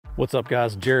What's up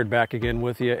guys, Jared back again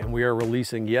with you, and we are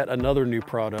releasing yet another new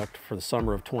product for the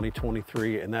summer of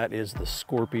 2023, and that is the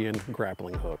Scorpion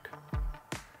grappling hook.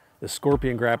 The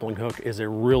Scorpion grappling hook is a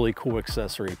really cool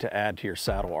accessory to add to your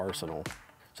saddle arsenal.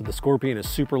 So the Scorpion is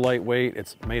super lightweight,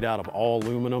 it's made out of all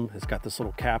aluminum, it's got this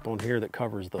little cap on here that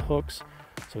covers the hooks.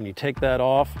 So when you take that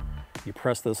off, you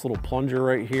press this little plunger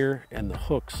right here, and the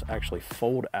hooks actually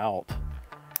fold out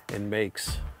and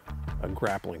makes a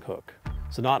grappling hook.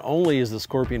 So not only is the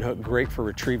Scorpion hook great for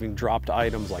retrieving dropped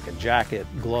items like a jacket,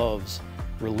 gloves,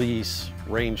 release,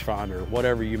 rangefinder,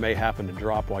 whatever you may happen to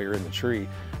drop while you're in the tree,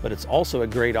 but it's also a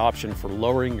great option for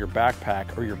lowering your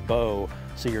backpack or your bow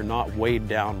so you're not weighed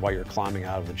down while you're climbing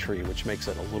out of the tree, which makes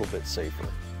it a little bit safer.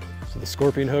 So the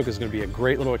Scorpion hook is going to be a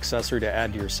great little accessory to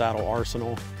add to your saddle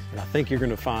arsenal, and I think you're going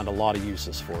to find a lot of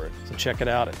uses for it. So check it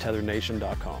out at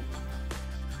tethrnation.com.